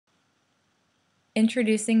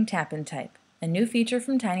Introducing Tap and Type, a new feature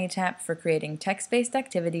from TinyTap for creating text-based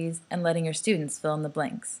activities and letting your students fill in the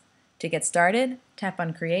blanks. To get started, tap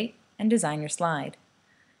on Create and design your slide.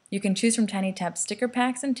 You can choose from TinyTap's sticker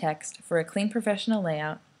packs and text for a clean professional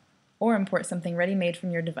layout, or import something ready-made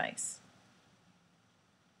from your device.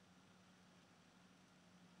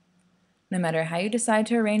 No matter how you decide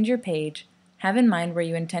to arrange your page, have in mind where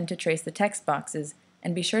you intend to trace the text boxes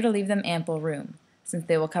and be sure to leave them ample room, since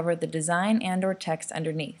they will cover the design and/or text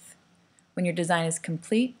underneath. When your design is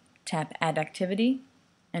complete, tap Add Activity,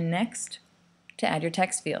 and Next to add your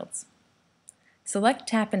text fields. Select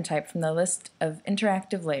Tap and Type from the list of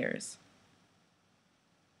interactive layers.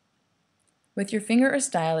 With your finger or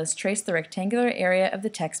stylus, trace the rectangular area of the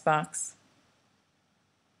text box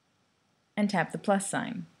and tap the plus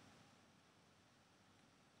sign.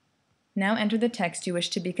 Now enter the text you wish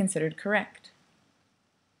to be considered correct.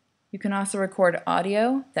 You can also record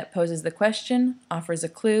audio that poses the question, offers a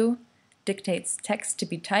clue, dictates text to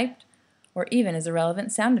be typed, or even is a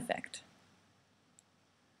relevant sound effect.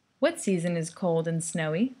 What season is cold and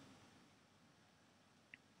snowy?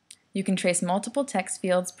 You can trace multiple text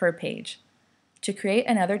fields per page. To create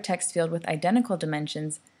another text field with identical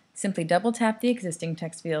dimensions, simply double-tap the existing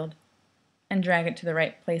text field and drag it to the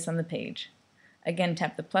right place on the page. Again,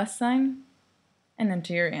 tap the plus sign and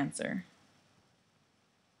enter your answer.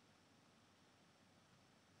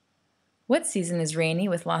 What season is rainy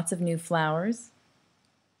with lots of new flowers?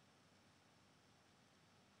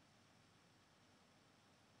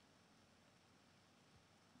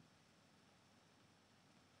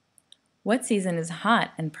 What season is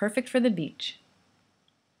hot and perfect for the beach?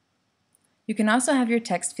 You can also have your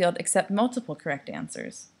text field accept multiple correct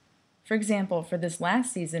answers. For example, for this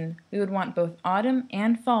last season, we would want both autumn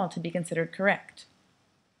and fall to be considered correct.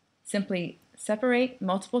 Simply separate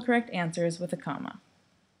multiple correct answers with a comma.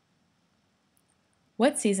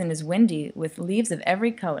 What season is windy with leaves of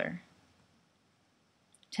every color?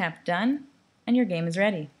 Tap Done, and your game is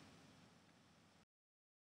ready.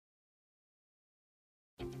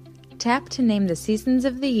 Tap to name the seasons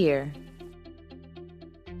of the year.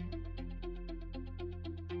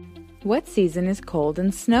 What season is cold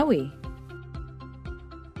and snowy?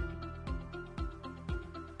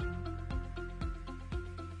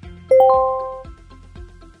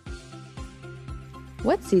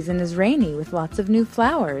 What season is rainy with lots of new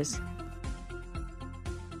flowers?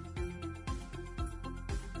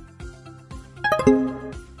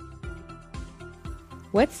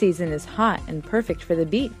 What season is hot and perfect for the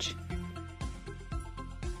beach?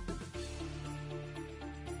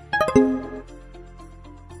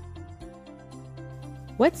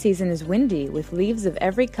 What season is windy with leaves of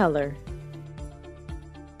every color?